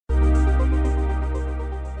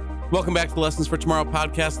Welcome back to the Lessons for Tomorrow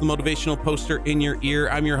podcast, the motivational poster in your ear.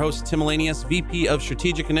 I'm your host, Tim Elanius, VP of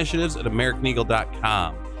Strategic Initiatives at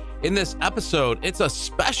AmericanEagle.com. In this episode, it's a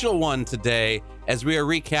special one today as we are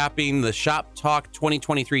recapping the Shoptalk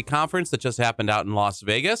 2023 conference that just happened out in Las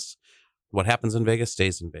Vegas. What happens in Vegas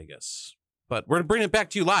stays in Vegas. But we're bringing it back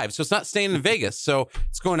to you live, so it's not staying in Vegas. So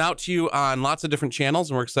it's going out to you on lots of different channels,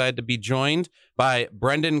 and we're excited to be joined by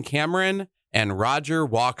Brendan Cameron and Roger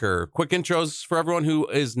Walker. Quick intros for everyone who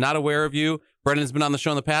is not aware of you. Brendan's been on the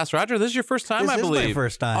show in the past. Roger, this is your first time, I believe. This is my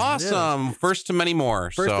first time. Awesome. First to many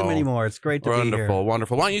more. First to many more. It's great to be here. Wonderful,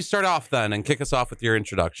 wonderful. Why don't you start off then and kick us off with your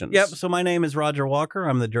introductions? Yep. So my name is Roger Walker.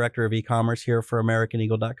 I'm the Director of E-commerce here for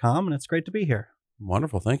AmericanEagle.com, and it's great to be here.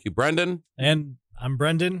 Wonderful. Thank you. Brendan? And I'm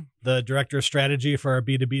Brendan, the Director of Strategy for our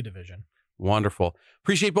B2B division. Wonderful.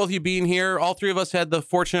 Appreciate both of you being here. All three of us had the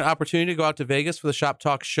fortunate opportunity to go out to Vegas for the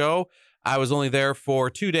Shoptalk show. I was only there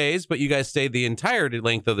for 2 days, but you guys stayed the entire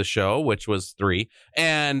length of the show, which was 3.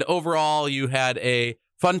 And overall, you had a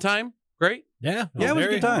fun time. Great. Yeah. It was a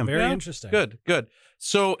good time. Very interesting. Good.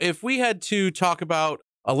 So if we had to talk about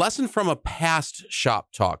a lesson from a past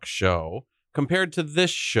Shoptalk show compared to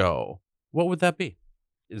this show, what would that be?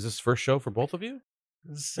 Is this first show for both of you?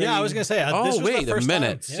 Yeah, I was going to say. This was wait the a first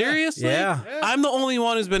minute. time. Seriously? Yeah. I'm the only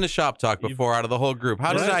one who's been to Shoptalk before out of the whole group.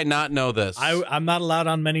 How did I not know this? I'm not allowed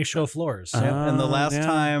on many show floors. And the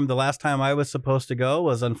last time I was supposed to go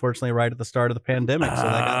was unfortunately right at the start of the pandemic. So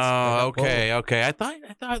that got okay.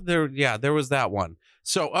 I thought there was that one.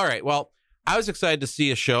 So, all right. Well, I was excited to see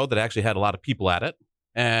a show that actually had a lot of people at it,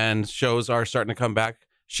 and shows are starting to come back.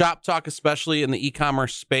 Shoptalk, especially in the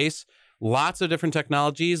e-commerce space. Lots of different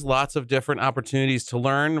technologies, lots of different opportunities to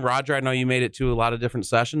learn. Roger, I know you made it to a lot of different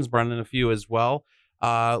sessions. Brendan, a few as well.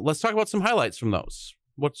 Let's talk about some highlights from those.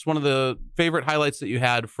 What's one of the favorite highlights that you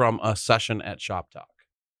had from a session at Shoptalk?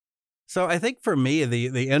 So I think for me,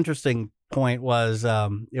 the interesting point was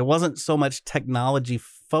it wasn't so much technology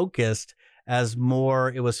focused as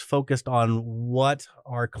more it was focused on what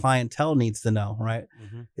our clientele needs to know, right?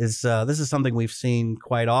 Mm-hmm. This is something we've seen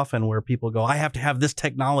quite often where people go, I have to have this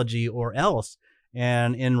technology or else.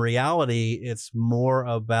 And in reality, it's more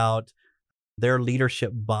about their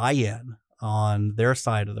leadership buy-in on their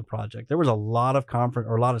side of the project. There was a lot of a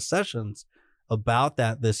lot of sessions about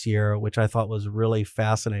that this year, which I thought was really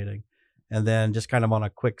fascinating. And then just kind of on a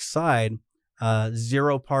quick side,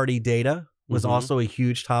 zero-party data was also a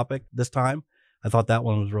huge topic this time. I thought that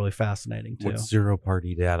one was really fascinating too. What's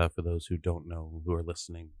zero-party data for those who don't know, who are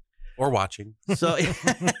listening or watching? So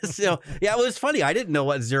yeah, it was funny. I didn't know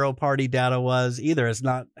what zero-party data was either. It's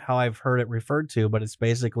not how I've heard it referred to, but it's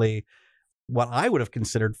basically what I would have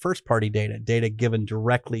considered first-party data given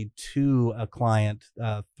directly to a client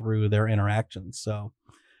through their interactions. So,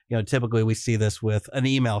 typically we see this with an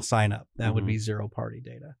email sign-up. That would be zero-party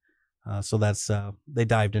data. So that's they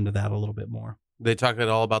dived into that a little bit more. They talk at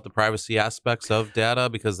all about the privacy aspects of data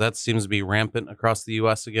because that seems to be rampant across the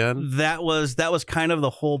U.S. again. That was kind of the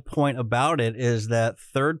whole point about it, is that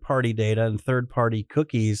third-party data and third-party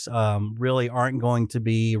cookies really aren't going to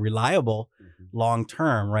be reliable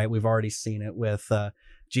long-term, right? We've already seen it with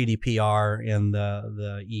GDPR in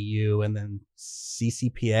the EU, and then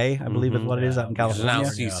CCPA, I believe is what it is out in California.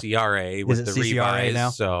 It's now CCRA with the revise. Now?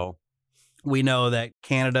 So we know that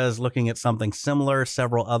Canada is looking at something similar.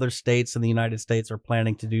 Several other states in the United States are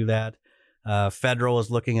planning to do that. Federal is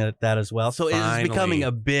looking at that as well. So it's becoming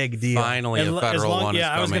a big deal. Finally, a federal one is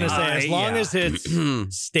coming. I was going to say, as long as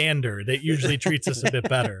it's standard, it usually treats us a bit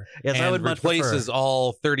better. Yes, and I would replaces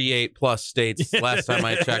all 38 plus states. Last time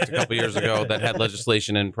I checked a couple years ago that had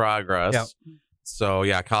legislation in progress. Yep. So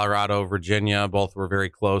yeah, Colorado, Virginia, both were very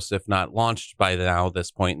close, if not launched by now, this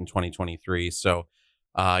point in 2023. So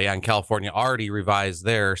and California already revised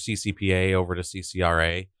their CCPA over to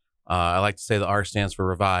CCRA. I like to say the R stands for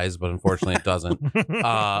revise, but unfortunately it doesn't.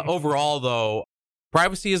 Overall, though,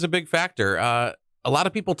 privacy is a big factor. A lot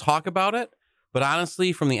of people talk about it, but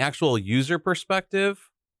honestly, from the actual user perspective,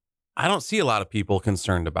 I don't see a lot of people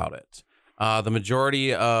concerned about it. The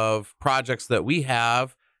majority of projects that we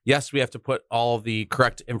have, yes, we have to put all of the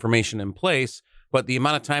correct information in place, but the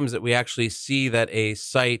amount of times that we actually see that a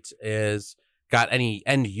site is got any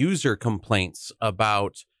end user complaints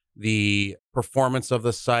about the performance of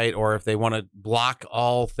the site, or if they want to block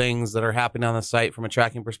all things that are happening on the site from a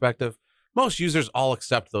tracking perspective, most users all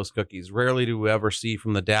accept those cookies. Rarely do we ever see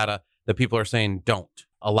from the data that people are saying don't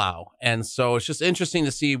allow. And so it's just interesting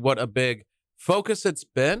to see what a big focus it's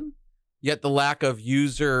been, yet the lack of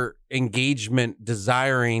user engagement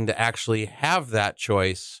desiring to actually have that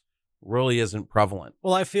choice really isn't prevalent.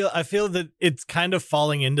 Well, I feel that it's kind of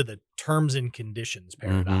falling into the terms and conditions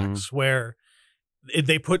paradox, where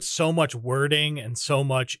they put so much wording and so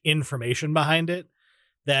much information behind it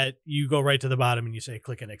that you go right to the bottom and you say,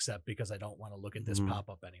 click and accept because I don't want to look at this pop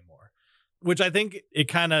up anymore, which I think it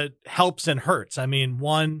kind of helps and hurts. I mean,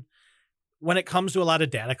 one, when it comes to a lot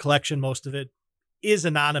of data collection, most of it is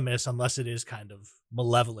anonymous unless it is kind of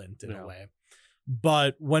malevolent in a way.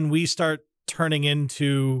 But when we start turning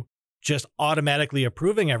into just automatically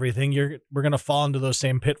approving everything, we're going to fall into those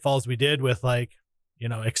same pitfalls we did with, like, you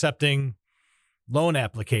know, accepting loan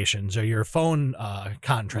applications or your phone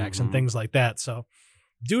contracts and things like that. So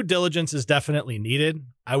due diligence is definitely needed.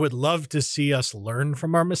 I would love to see us learn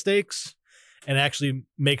from our mistakes and actually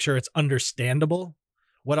make sure it's understandable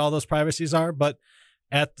what all those privacies are. But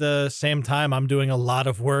at the same time, I'm doing a lot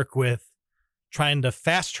of work with trying to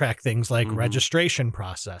fast track things like registration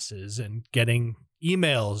processes and getting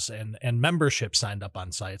emails and membership signed up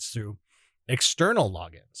on sites through external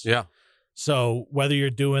logins. Yeah. So whether you're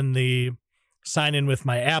doing the sign in with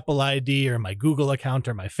my Apple ID or my Google account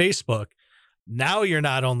or my Facebook, now you're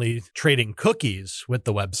not only trading cookies with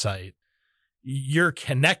the website, you're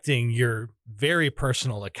connecting your very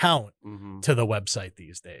personal account to the website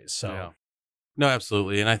these days. So no,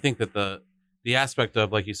 absolutely. And I think that the aspect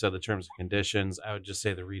of, like you said, the terms and conditions, I would just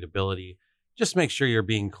say the readability, just make sure you're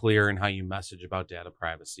being clear in how you message about data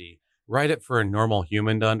privacy. Write it for a normal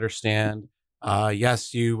human to understand.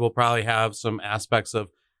 Yes, you will probably have some aspects of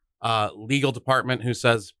legal department who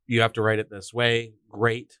says you have to write it this way.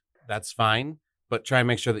 Great. That's fine. But try and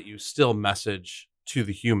make sure that you still message to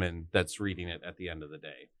the human that's reading it at the end of the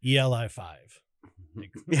day. ELI 5.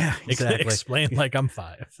 Yeah, exactly. Explain like I'm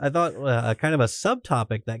 5. I thought kind of a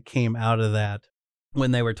subtopic that came out of that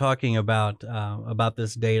when they were talking about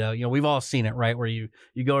this data. You know, we've all seen it, right? Where you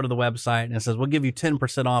go to the website and it says, we'll give you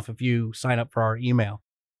 10% off if you sign up for our email.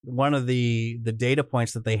 One of the data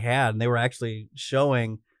points that they had, and they were actually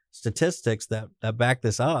showing statistics that back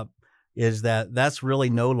this up, is that that's really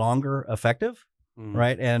no longer effective,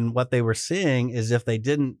 right? And what they were seeing is if they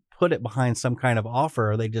didn't put it behind some kind of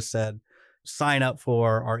offer, they just said, sign up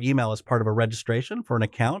for our email as part of a registration for an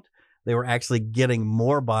account, they were actually getting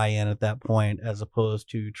more buy-in at that point as opposed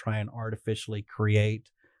to try and artificially create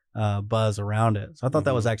buzz around it. So I thought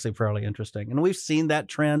that was actually fairly interesting. And we've seen that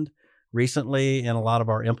trend recently in a lot of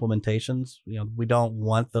our implementations. You know, we don't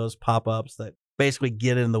want those pop-ups that basically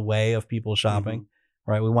get in the way of people shopping,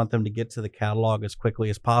 right? We want them to get to the catalog as quickly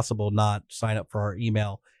as possible, not sign up for our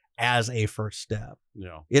email as a first step.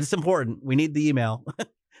 Yeah. It's important. We need the email.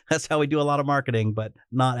 That's how we do a lot of marketing, but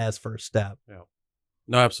not as first step. Yeah.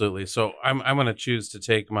 No, absolutely. So I'm going to choose to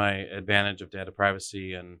take my advantage of data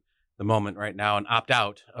privacy and the moment right now and opt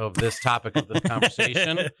out of this topic of this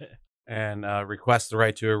conversation and request the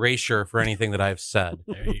right to erasure for anything that I've said.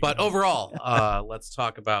 But overall, let's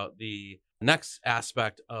talk about the next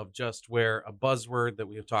aspect of just where a buzzword that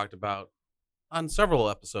we have talked about on several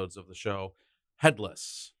episodes of the show,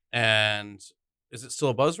 headless. And is it still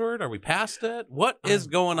a buzzword? Are we past it? What is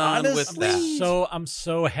going on with that? So I'm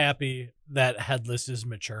so happy that headless is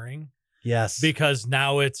maturing. Yes. Because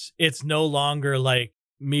now it's no longer like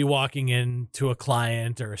me walking into a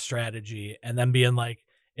client or a strategy and then being like,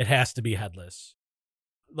 it has to be headless.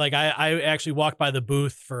 Like I actually walked by the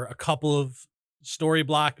booth for a couple of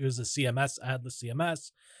Storyblock, who's a CMS, a headless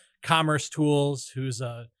CMS, Commerce Tools, who's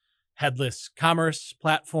a headless commerce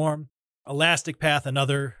platform, Elastic Path,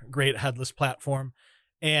 another great headless platform.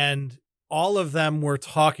 And all of them were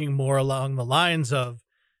talking more along the lines of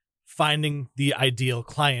finding the ideal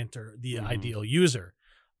client or the ideal user.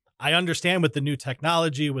 I understand with the new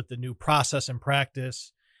technology, with the new process and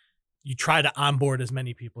practice, you try to onboard as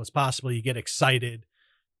many people as possible. You get excited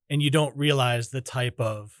and you don't realize the type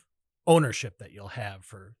of ownership that you'll have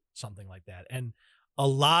for something like that. And a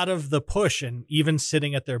lot of the push, and even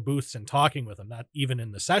sitting at their booths and talking with them, not even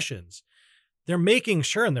in the sessions, they're making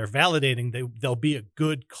sure and they're validating they'll be a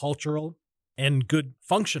good cultural and good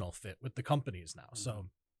functional fit with the companies now. So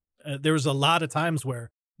there was a lot of times where,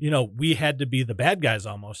 you know, we had to be the bad guys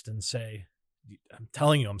almost and say, I'm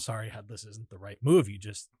telling you, I'm sorry, headless isn't the right move. You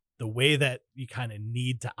just, the way that you kind of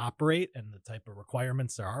need to operate and the type of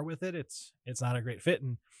requirements there are with it, it's not a great fit.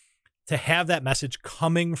 And to have that message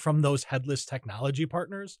coming from those headless technology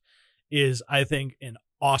partners is, I think, an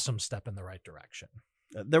awesome step in the right direction.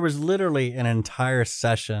 There was literally an entire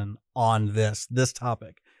session on this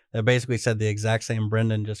topic that basically said the exact same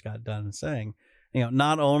Brendan just got done saying. You know,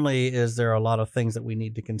 not only is there a lot of things that we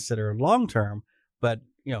need to consider long term, but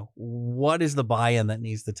you know, what is the buy-in that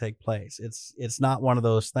needs to take place? It's not one of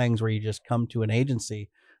those things where you just come to an agency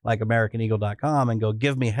like AmericanEagle.com and go,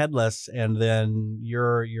 give me headless, and then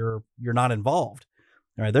you're not involved.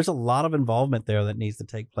 All right, there's a lot of involvement there that needs to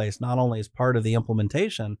take place, not only as part of the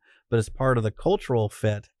implementation, but as part of the cultural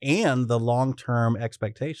fit and the long-term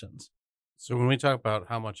expectations. So when we talk about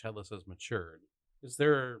how much headless has matured, is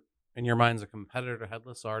there in your minds a competitor to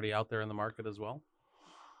headless already out there in the market as well?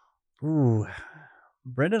 Ooh,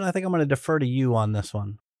 Brendan, I think I'm going to defer to you on this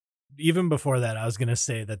one. Even before that, I was going to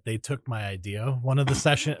say that they took my idea. One of the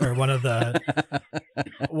session or one of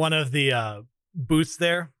the booths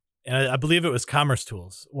there, and I believe it was Commerce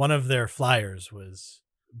Tools. One of their flyers was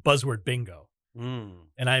buzzword bingo.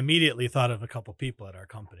 And I immediately thought of a couple people at our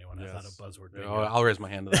company when I thought of buzzword bingo. Oh, I'll raise my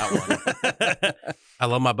hand to that one. I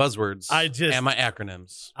love my buzzwords and my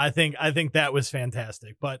acronyms. I think that was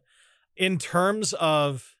fantastic. But in terms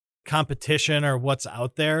of competition or what's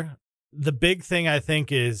out there, the big thing I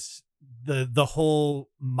think is the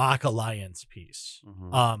whole mock alliance piece.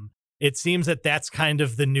 Mm-hmm. It seems that that's kind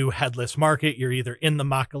of the new headless market. You're either in the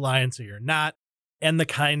mock alliance or you're not. And the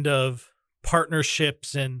kind of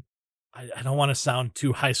partnerships, and I don't want to sound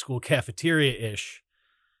too high school cafeteria-ish,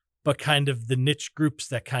 but kind of the niche groups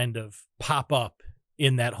that kind of pop up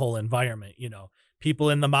in that whole environment. You know, people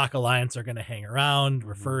in the mock alliance are going to hang around,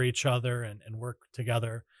 refer each other, and work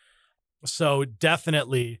together. So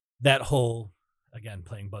definitely that whole, again,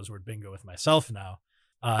 playing buzzword bingo with myself now,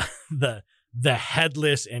 the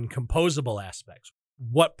headless and composable aspects,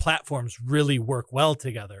 what platforms really work well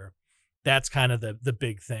together. That's kind of the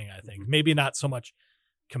big thing, I think. Maybe not so much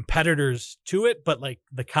competitors to it, but like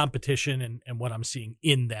the competition and what I'm seeing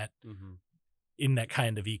in that in that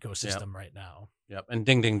kind of ecosystem right now. Yep. And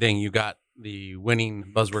ding, ding, ding, you got the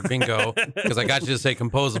winning buzzword bingo because I got you to say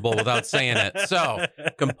composable without saying it. So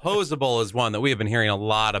composable is one that we have been hearing a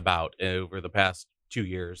lot about over the past 2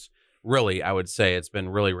 years. Really, I would say it's been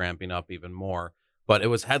really ramping up even more. But it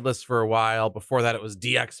was headless for a while. Before that, it was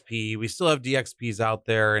DXP. We still have DXPs out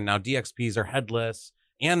there, and now DXPs are headless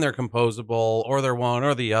and they're composable, or they're one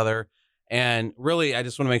or the other. And really, I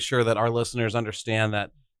just want to make sure that our listeners understand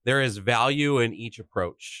that there is value in each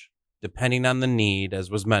approach, depending on the need, as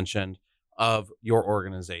was mentioned, of your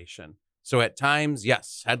organization. So at times,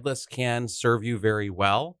 yes, headless can serve you very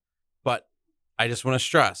well, but I just want to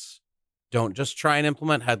stress, don't just try and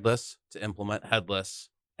implement headless to implement headless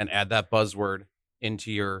and add that buzzword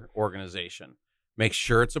into your organization. Make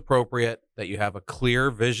sure it's appropriate, that you have a clear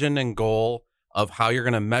vision and goal of how you're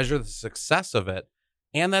going to measure the success of it,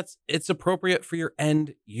 and that's it's appropriate for your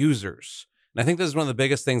end users. And I think this is one of the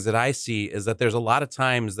biggest things that I see is that there's a lot of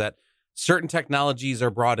times that certain technologies are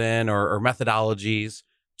brought in or methodologies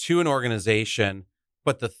to an organization,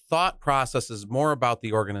 but the thought process is more about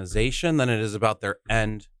the organization than it is about their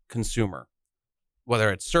end consumer.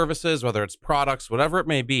 Whether it's services, whether it's products, whatever it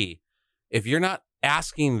may be, if you're not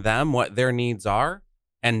asking them what their needs are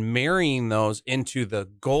and marrying those into the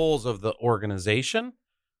goals of the organization,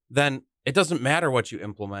 then it doesn't matter what you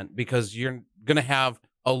implement because you're going to have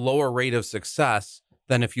a lower rate of success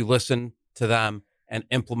than if you listen to them and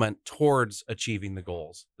implement towards achieving the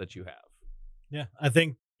goals that you have. Yeah, I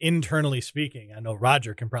think internally speaking, I know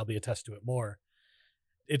Roger can probably attest to it more.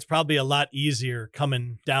 It's probably a lot easier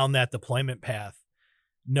coming down that deployment path,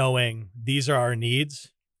 knowing these are our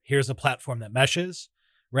needs. Here's a platform that meshes,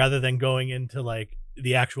 rather than going into like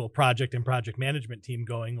the actual project and project management team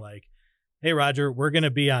going like, hey, Roger, we're going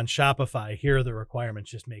to be on Shopify. Here are the requirements.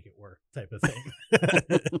 Just make it work type of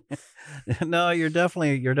thing. No, you're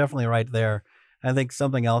definitely right there. I think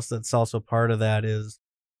something else that's also part of that is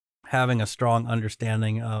having a strong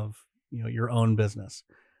understanding of, your own business,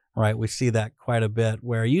 right? We see that quite a bit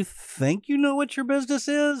where you think you know what your business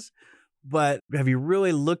is, but have you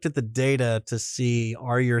really looked at the data to see,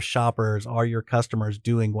 are your shoppers, are your customers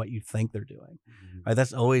doing what you think they're doing? Right?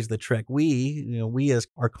 That's always the trick. We as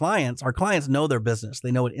our clients know their business.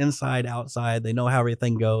 They know it inside, outside. They know how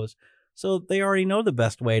everything goes. So they already know the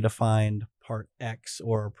best way to find part X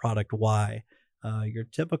or product Y. Your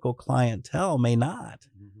typical clientele may not.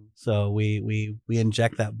 So we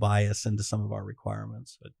inject that bias into some of our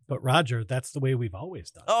requirements. But Roger, that's the way we've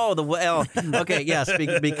always done. Oh, okay, yes,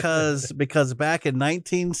 because back in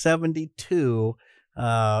 1972,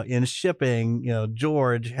 in shipping,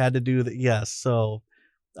 George had to do that. Yes, so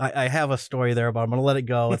I have a story there, but I'm going to let it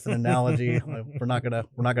go. It's an analogy. We're not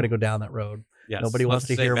gonna go down that road. Yes, nobody wants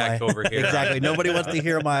to hear back over here. Exactly. Nobody wants to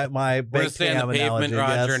hear my We're big going to stay on the pavement,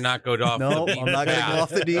 analogy. Roger, Yes. not go off No, the I'm not going to go off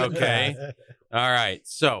the deep Okay. path. All right.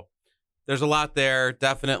 So there's a lot there.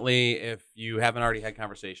 Definitely, if you haven't already had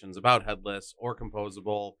conversations about headless or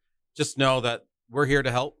composable, just know that we're here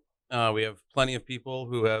to help. We have plenty of people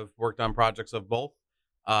who have worked on projects of both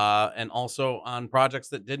and also on projects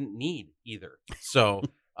that didn't need either. So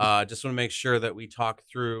just want to make sure that we talk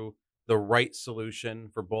through the right solution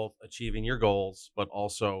for both achieving your goals, but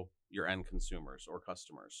also your end consumers or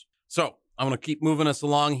customers. So I'm going to keep moving us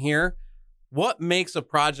along here. What makes a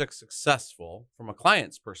project successful from a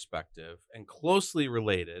client's perspective? And closely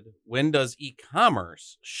related, when does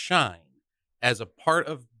e-commerce shine as a part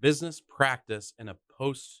of business practice in a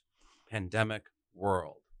post-pandemic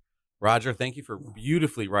world? Roger, thank you for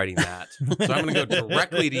beautifully writing that. So I'm going to go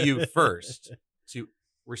directly to you first to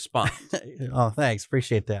respond. Oh, thanks.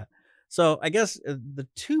 Appreciate that. So I guess the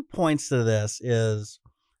 2 points to this is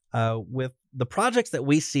with the projects that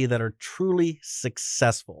we see that are truly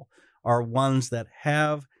successful are ones that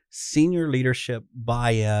have senior leadership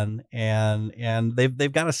buy-in and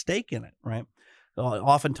they've got a stake in it, right? So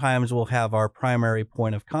oftentimes we'll have our primary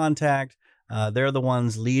point of contact. They're the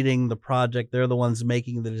ones leading the project. They're the ones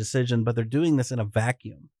making the decision, but they're doing this in a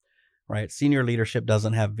vacuum, right? Senior leadership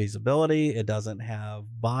doesn't have visibility. It doesn't have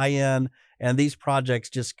buy-in. And these projects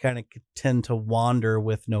just kind of tend to wander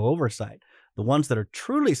with no oversight. The ones that are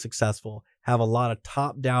truly successful have a lot of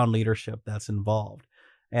top-down leadership that's involved.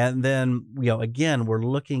 And then, again, we're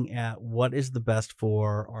looking at what is the best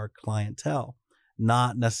for our clientele,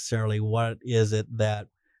 not necessarily what is it that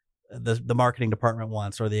the marketing department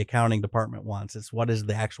wants or the accounting department wants. It's what is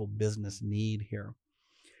the actual business need here.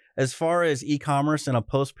 As far as e-commerce in a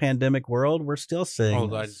post-pandemic world, we're still seeing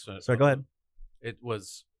this. Sorry, go ahead. It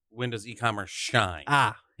was, when does e-commerce shine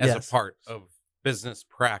as a part of business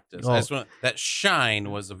practice? Oh. That shine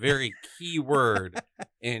was a very key word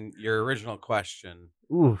in your original question.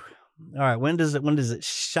 Ooh. All right. When does it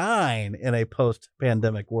shine in a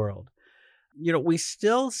post-pandemic world? We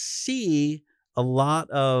still see a lot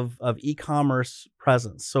of e-commerce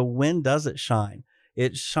presence. So when does it shine?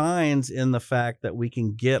 It shines in the fact that we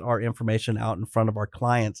can get our information out in front of our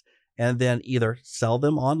clients and then either sell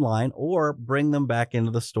them online or bring them back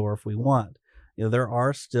into the store if we want. There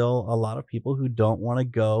are still a lot of people who don't want to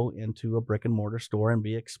go into a brick and mortar store and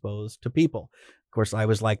be exposed to people. Of course, I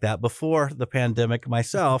was like that before the pandemic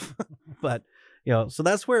myself, but so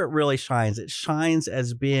that's where it really shines. It shines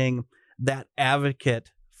as being that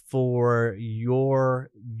advocate for your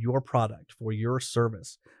product, for your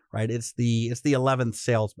service, right? It's the 11th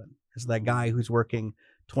salesman. It's that guy who's working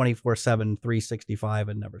 24/7, 365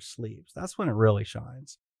 and never sleeps. That's when it really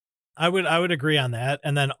shines. I would agree on that.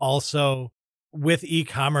 And then also with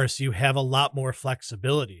e-commerce, you have a lot more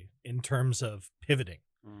flexibility in terms of pivoting.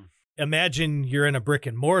 Imagine you're in a brick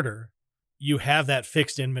and mortar, you have that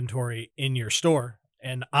fixed inventory in your store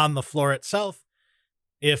and on the floor itself.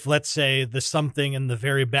 If, let's say, the something in the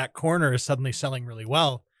very back corner is suddenly selling really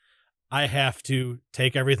well, I have to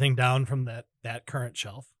take everything down from that current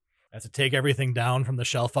shelf. I have to take everything down from the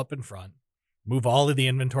shelf up in front, move all of the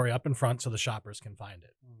inventory up in front so the shoppers can find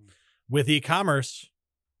it. With e-commerce,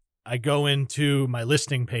 I go into my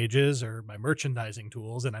listing pages or my merchandising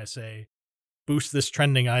tools and I say, boost this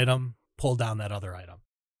trending item, pull down that other item.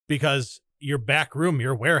 Because your back room,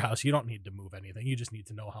 your warehouse, you don't need to move anything. You just need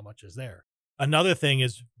to know how much is there. Another thing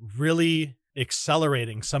is really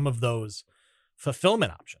accelerating some of those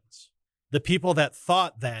fulfillment options. The people that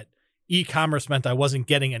thought that e-commerce meant I wasn't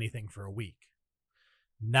getting anything for a week.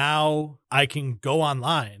 Now I can go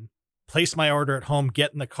online, place my order at home,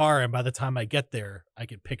 get in the car, and by the time I get there, I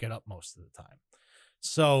can pick it up most of the time.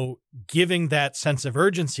 So giving that sense of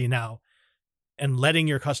urgency now and letting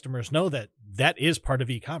your customers know that that is part of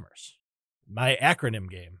e-commerce. My acronym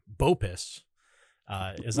game, BOPIS,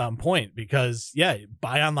 is on point because,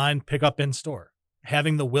 buy online, pick up in store,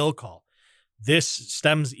 having the will call. This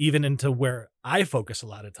stems even into where I focus a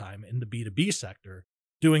lot of time in the B2B sector,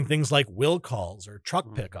 doing things like will calls or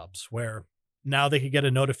truck pickups, where now they could get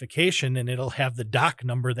a notification and it'll have the dock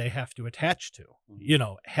number they have to attach to.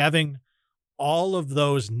 Having all of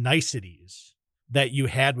those niceties that you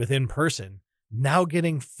had with in person now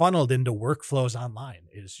getting funneled into workflows online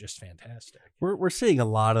is just fantastic. We're seeing a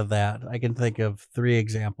lot of that. I can think of 3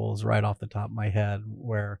 examples right off the top of my head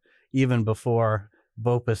where even before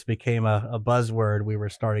BOPIS became a buzzword, we were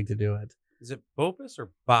starting to do it. Is it BOPIS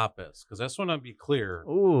or BOPIS? Because I just want to be clear.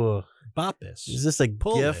 Ooh, BOPIS. Is this a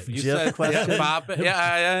GIF question? BOPIS.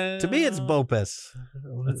 Yeah. To me, it's BOPIS.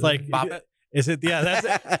 It's like BOPIS. Is it? Yeah,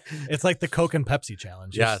 that's it. It's like the Coke and Pepsi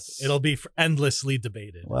challenge. Yes. It'll be endlessly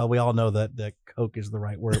debated. Well, we all know that Coke is the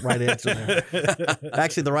right answer there.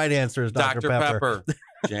 Actually, the right answer is Dr. Pepper.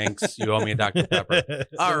 Jenks, you owe me a Dr. Pepper.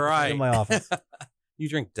 All right. In my office. You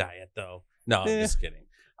drink diet, though. No, I'm just kidding.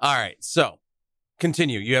 All right. So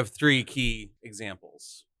continue. You have 3 key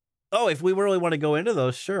examples. Oh, if we really want to go into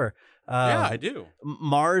those, sure. Yeah, I do.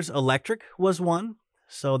 Mars Electric was one.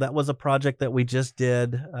 So that was a project that we just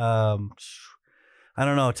did I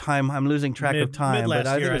don't know, time. I'm losing track of time, but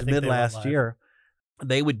I think it was mid last year.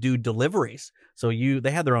 They would do deliveries. So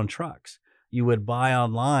they had their own trucks. You would buy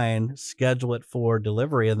online, schedule it for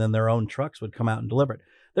delivery, and then their own trucks would come out and deliver it.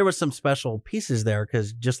 There was some special pieces there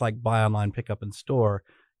because just like buy online, pick up in store,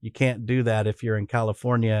 you can't do that if you're in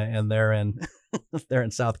California and they're in they're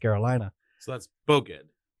in South Carolina. So that's bogus.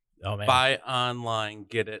 Oh man! Buy online,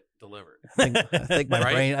 get it delivered. I think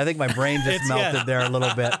my brain just melted there a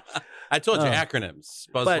little bit. I told you acronyms,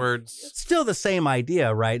 buzzwords. It's still the same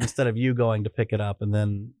idea, right? Instead of you going to pick it up and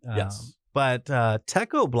then yes. But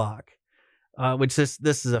Techo Block, which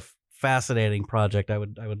this is a fascinating project. I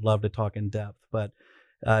would love to talk in depth, but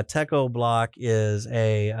Techo Block is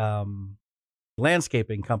a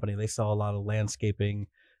landscaping company. They sell a lot of landscaping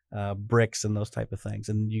bricks and those type of things.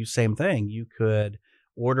 And same thing. You could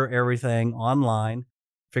order everything online,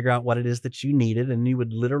 figure out what it is that you needed, and you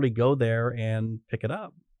would literally go there and pick it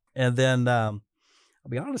up. And then I'll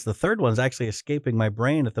be honest, the third one's actually escaping my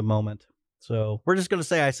brain at the moment. So we're just going to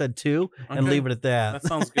say I said two and leave it at that. That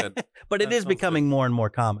sounds good. But it is becoming more and more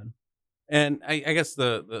common. And I guess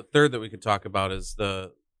the third that we could talk about is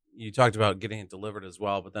you talked about getting it delivered as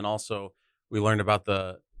well, but then also we learned about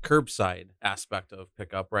the curbside aspect of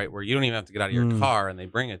pickup, right? Where you don't even have to get out of your car and they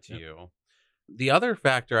bring it to you. The other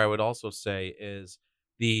factor I would also say is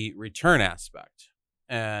the return aspect.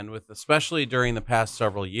 And especially during the past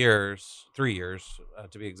several years, 3 years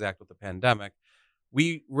to be exact with the pandemic,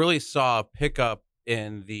 we really saw a pickup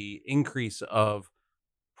in the increase of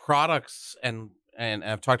products and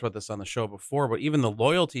I've talked about this on the show before, but even the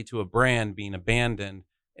loyalty to a brand being abandoned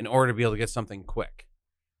in order to be able to get something quick.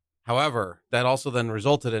 However, that also then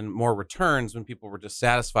resulted in more returns when people were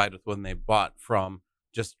dissatisfied with when they bought from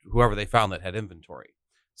just whoever they found that had inventory.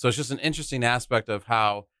 So it's just an interesting aspect of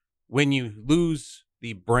how when you lose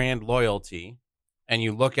the brand loyalty and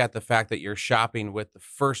you look at the fact that you're shopping with the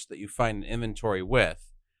first that you find an inventory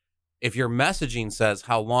with, if your messaging says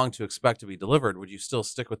how long to expect to be delivered, would you still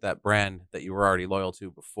stick with that brand that you were already loyal to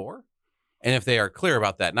before? And if they are clear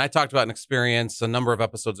about that, and I talked about an experience a number of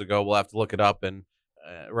episodes ago, we'll have to look it up and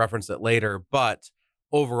reference it later. But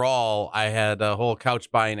overall, I had a whole couch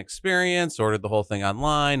buying experience, ordered the whole thing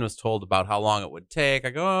online, was told about how long it would take. I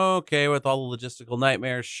go, oh, okay, with all the logistical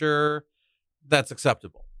nightmares, sure, that's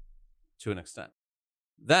acceptable to an extent.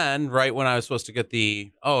 Then, right when I was supposed to get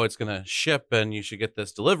it's going to ship and you should get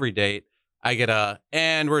this delivery date, I get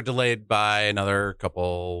and we're delayed by another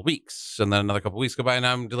couple weeks. And then another couple weeks go by and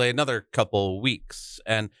I'm delayed another couple weeks.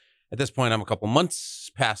 And at this point, I'm a couple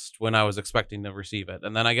months past when I was expecting to receive it.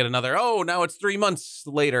 And then I get another, now it's 3 months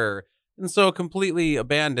later. And so completely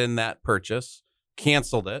abandoned that purchase,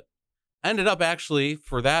 canceled it. Ended up actually,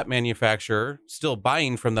 for that manufacturer, still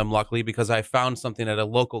buying from them, luckily, because I found something at a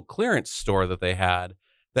local clearance store that they had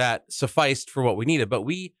that sufficed for what we needed. But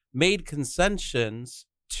we made concessions,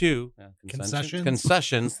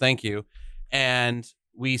 thank you. And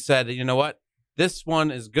we said, you know what? This one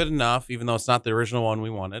is good enough, even though it's not the original one we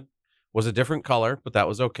wanted. Was a different color, but that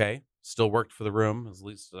was okay. Still worked for the room, at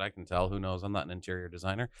least that I can tell. Who knows? I'm not an interior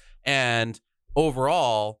designer. And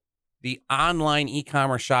overall, the online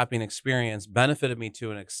e-commerce shopping experience benefited me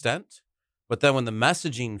to an extent. But then when the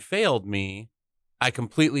messaging failed me, I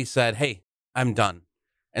completely said, hey, I'm done.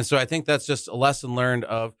 And so I think that's just a lesson learned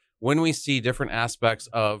of when we see different aspects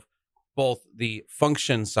of both the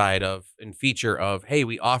function side of and feature of, hey,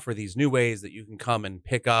 we offer these new ways that you can come and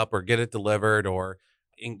pick up or get it delivered or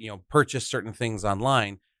purchase certain things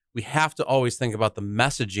online. We have to always think about the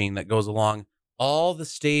messaging that goes along all the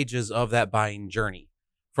stages of that buying journey.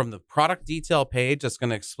 From the product detail page that's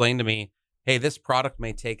going to explain to me, hey, this product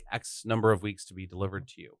may take X number of weeks to be delivered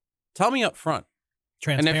to you. Tell me up front.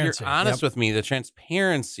 And if you're honest with me, the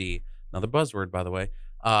transparency, another buzzword, by the way,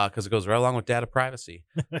 because it goes right along with data privacy.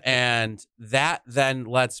 And that then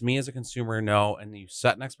lets me as a consumer know, and you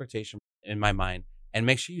set an expectation in my mind, and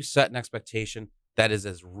make sure you set an expectation that is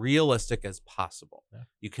as realistic as possible. Yeah.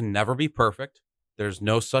 You can never be perfect. There's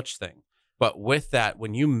no such thing. But with that,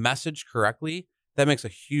 when you message correctly, that makes a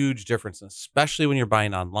huge difference, especially when you're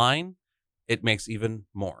buying online. It makes even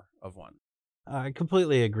more of one. I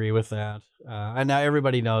completely agree with that. And now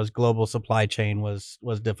everybody knows global supply chain was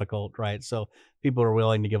difficult, right? So people are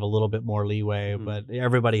willing to give a little bit more leeway, but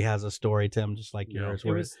everybody has a story, Tim, just like yours.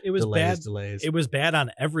 It was delays. It was bad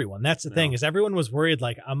on everyone. That's the thing is everyone was worried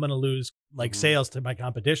like I'm going to lose like sales to my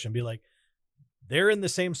competition. Be like, they're in the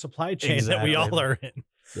same supply chain that we all are in.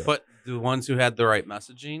 Yeah. But the ones who had the right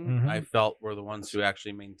messaging, I felt were the ones who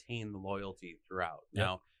actually maintained the loyalty throughout. Yep.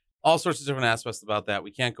 Now, all sorts of different aspects about that.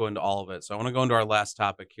 We can't go into all of it. So I want to go into our last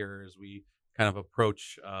topic here as we kind of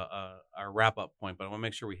approach our wrap-up point. But I want to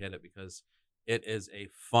make sure we hit it because it is a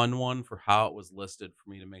fun one for how it was listed for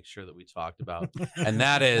me to make sure that we talked about. And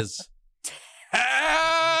that is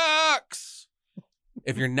tax.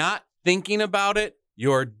 If you're not thinking about it,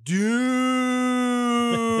 you're doomed.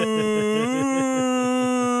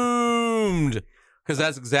 Because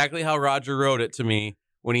that's exactly how Roger wrote it to me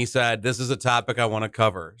when he said, this is a topic I want to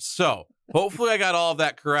cover. So hopefully I got all of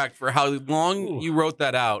that correct for how long you wrote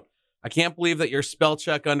that out. I can't believe that your spell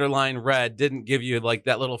check underline red didn't give you like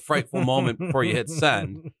that little frightful moment before you hit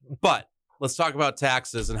send. But let's talk about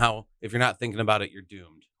taxes and how if you're not thinking about it, you're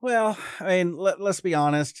doomed. Well, I mean, let's be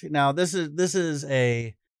honest. Now, this is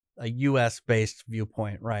a U.S. based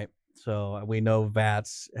viewpoint, right? So we know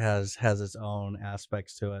VATS has its own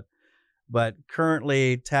aspects to it. But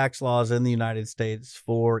currently, tax laws in the United States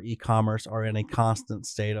for e-commerce are in a constant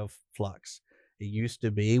state of flux. It used to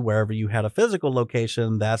be wherever you had a physical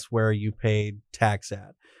location, that's where you paid tax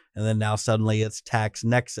at. And then now suddenly it's tax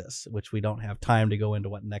nexus, which we don't have time to go into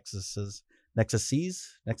what nexuses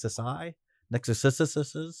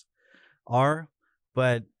are.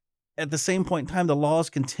 But at the same point in time, the laws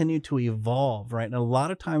continue to evolve, right? And a lot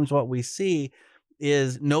of times what we see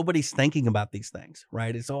is nobody's thinking about these things,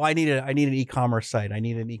 right? It's, I need an e-commerce site. I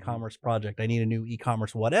need an e-commerce project. I need a new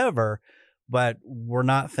e-commerce whatever. But we're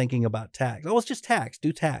not thinking about tax. Oh, it's just tax.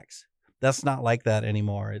 Do tax. That's not like that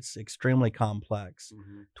anymore. It's extremely complex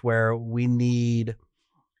to where we need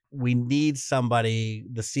somebody,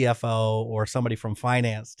 the CFO or somebody from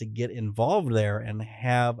finance, to get involved there and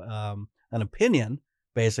have an opinion,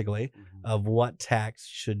 basically, of what tax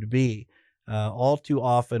should be. All too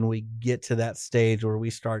often, we get to that stage where we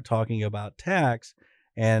start talking about tax,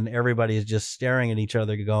 and everybody is just staring at each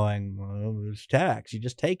other going, well, it's tax. You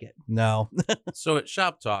just take it. No. So at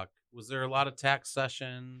Shop Talk, was there a lot of tax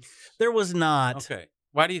sessions? There was not. Okay.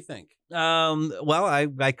 Why do you think? Well,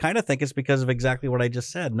 I kind of think it's because of exactly what I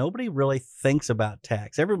just said. Nobody really thinks about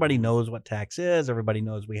tax. Everybody knows what tax is. Everybody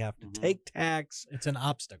knows we have to take tax. It's an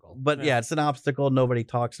obstacle. But yeah, it's an obstacle. Nobody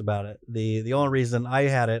talks about it. The only reason I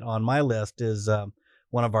had it on my list is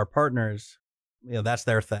one of our partners, that's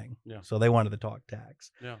their thing. Yeah. So they wanted to talk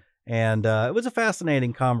tax. Yeah. And it was a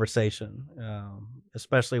fascinating conversation,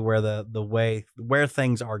 especially where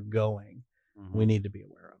things are going. We need to be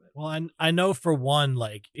aware of it. Well, I know for one,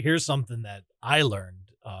 like, here's something that I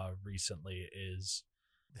learned recently is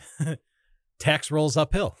tax rolls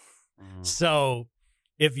uphill. So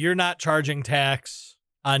if you're not charging tax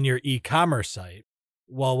on your e-commerce site,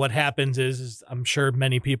 well, what happens is I'm sure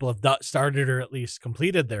many people have started or at least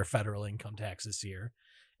completed their federal income tax this year.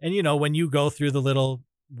 And, when you go through the little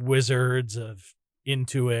wizards of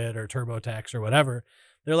Intuit or TurboTax or whatever,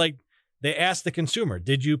 they ask the consumer,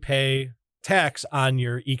 did you pay tax on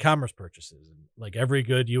your e-commerce purchases? And like every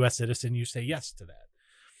good U.S. citizen, you say yes to that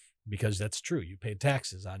because that's true. You paid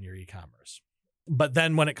taxes on your e-commerce. But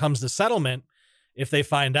then when it comes to settlement, if they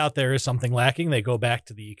find out there is something lacking, they go back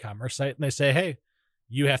to the e-commerce site and they say, hey,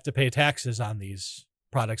 you have to pay taxes on these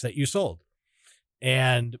products that you sold.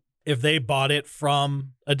 And if they bought it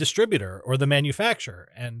from a distributor or the manufacturer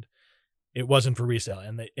and it wasn't for resale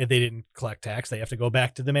and they didn't collect tax, they have to go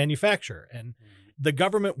back to the manufacturer. And the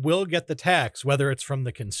government will get the tax, whether it's from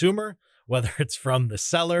the consumer, whether it's from the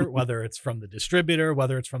seller, whether it's from the distributor,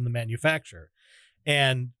 whether it's from the manufacturer.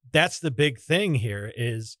 And that's the big thing here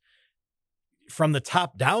is from the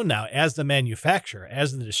top down now, as the manufacturer,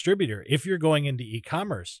 as the distributor, if you're going into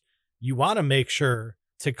e-commerce, you want to make sure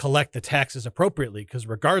to collect the taxes appropriately, because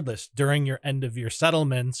regardless, during your end of year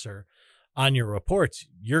settlements or on your reports,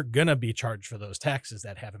 you're going to be charged for those taxes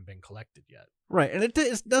that haven't been collected yet. Right. And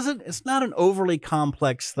it's not an overly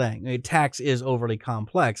complex thing. I mean, tax is overly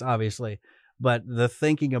complex, obviously, but the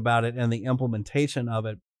thinking about it and the implementation of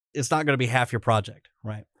it, it's not going to be half your project,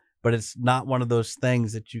 right? But it's not one of those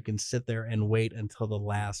things that you can sit there and wait until the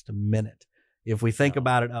last minute. If we think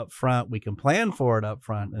about it up front, we can plan for it up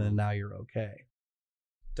front, and then now you're okay.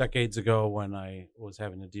 Decades ago, when I was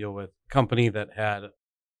having to deal with a company that had a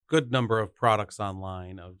good number of products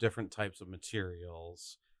online of different types of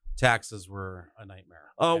materials, taxes were a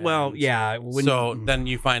nightmare. Oh, well, yeah. Then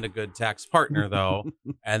you find a good tax partner, though,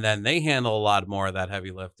 and then they handle a lot more of that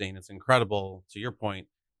heavy lifting. It's incredible, to your point,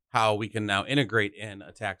 how we can now integrate in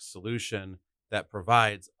a tax solution that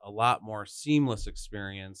provides a lot more seamless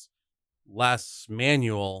experience, less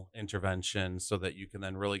manual intervention, so that you can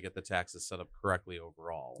then really get the taxes set up correctly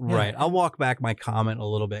overall. Right. I'll walk back my comment a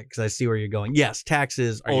little bit because I see where you're going. Yes,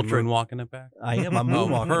 taxes. Are you moonwalking it back? I am. I'm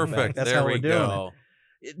moonwalking perfect. It back. That's there how we're doing go.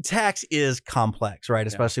 It. Tax is complex, right?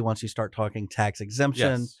 Especially once you start talking tax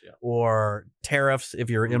exemption or tariffs if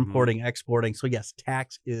you're importing, exporting. So yes,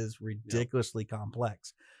 tax is ridiculously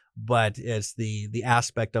complex. but it's the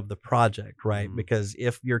aspect of the project, right? Mhm. Because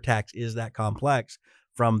if your tax is that complex,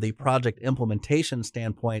 from the project implementation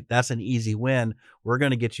standpoint, that's an easy win. We're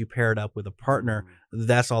going to get you paired up with a partner.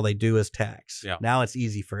 That's all they do is tax. Yeah. Now it's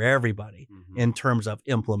easy for everybody Mhm. in terms of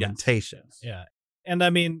implementation. Yes. Yeah. And I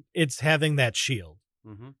mean, it's having that shield,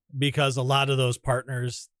 Mhm. because a lot of those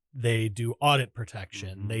partners, they do audit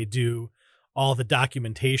protection. Mhm. They do all the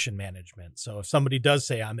documentation management. So if somebody does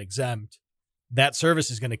say I'm exempt, that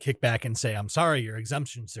service is going to kick back and say, I'm sorry, your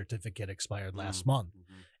exemption certificate expired last month.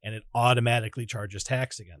 Mhm. And it automatically charges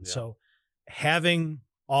tax again. Yeah. So having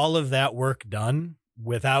all of that work done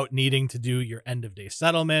without needing to do your end of day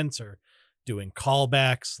settlements or doing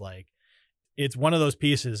callbacks, like, it's one of those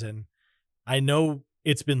pieces. And I know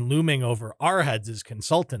it's been looming over our heads as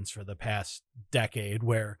consultants for the past decade,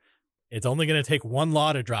 where it's only going to take one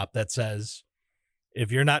law to drop that says,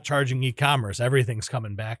 if you're not charging e-commerce, everything's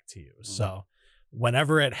coming back to you. Mhm. So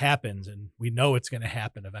whenever it happens, and we know it's going to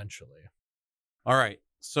happen eventually. All right.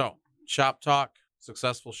 So, Shop Talk,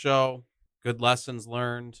 successful show, good lessons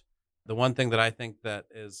learned. The one thing that I think that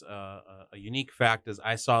is a unique fact is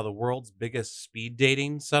I saw the world's biggest speed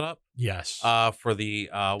dating setup Yes. for the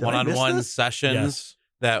Did I miss one-on-one this? sessions Yes.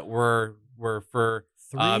 that were for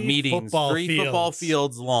meetings, three football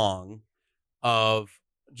fields long of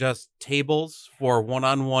just tables for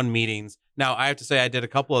one-on-one meetings. Now, I have to say I did a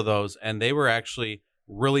couple of those, and they were actually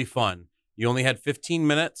really fun. You only had 15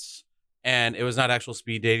 minutes, and it was not actual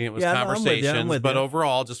speed dating. It was Yeah, no, I'm with you, I'm conversations. with But you.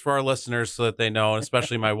 overall, just for our listeners so that they know, and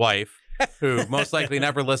especially my wife, who most likely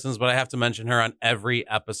never listens, but I have to mention her on every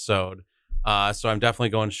episode. So I'm definitely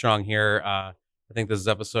going strong here. I think this is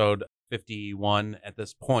episode 51 at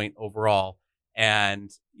this point overall.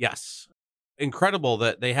 And yes, incredible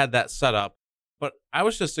that they had that set up. But I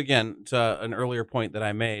was just, again, to an earlier point that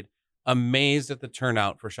I made, amazed at the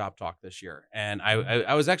turnout for Shop Talk this year. And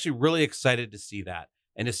I was actually really excited to see that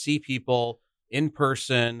and to see people in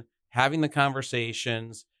person having the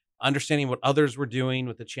conversations, understanding what others were doing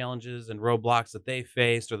with the challenges and roadblocks that they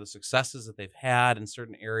faced or the successes that they've had in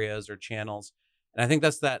certain areas or channels. And I think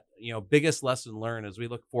that's that, biggest lesson learned as we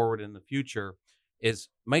look forward in the future is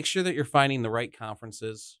make sure that you're finding the right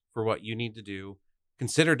conferences for what you need to do.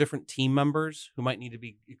 Consider different team members who might need to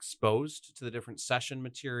be exposed to the different session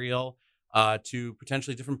material, to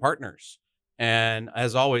potentially different partners. And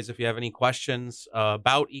as always, if you have any questions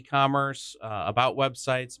about e-commerce, about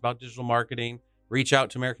websites, about digital marketing, reach out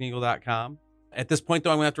to AmericanEagle.com. At this point,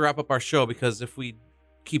 though, I'm going to have to wrap up our show because if we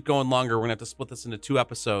keep going longer, we're going to have to split this into 2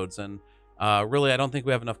 episodes. And really, I don't think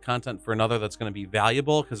we have enough content for another that's going to be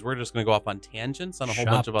valuable because we're just going to go off on tangents on a whole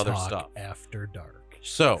bunch of other Talk stuff. After dark.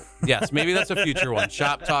 So, yes, maybe that's a future one.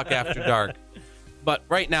 Shop Talk After Dark. But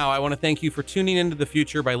right now, I want to thank you for tuning into the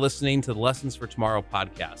future by listening to the Lessons for Tomorrow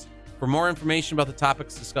podcast. For more information about the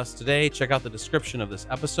topics discussed today, check out the description of this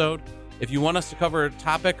episode. If you want us to cover a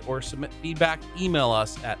topic or submit feedback, email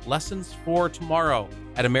us at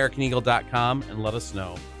lessonsfortomorrow@americaneagle.com and let us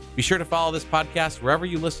know. Be sure to follow this podcast wherever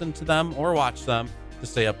you listen to them or watch them to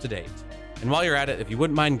stay up to date. And while you're at it, if you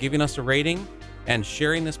wouldn't mind giving us a rating and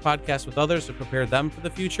sharing this podcast with others to prepare them for the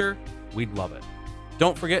future, we'd love it.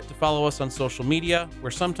 Don't forget to follow us on social media, where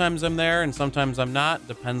sometimes I'm there and sometimes I'm not,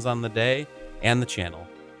 depends on the day and the channel.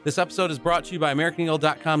 This episode is brought to you by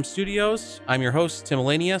AmericanEagle.com Studios. I'm your host, Tim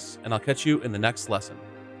Elanius, and I'll catch you in the next lesson.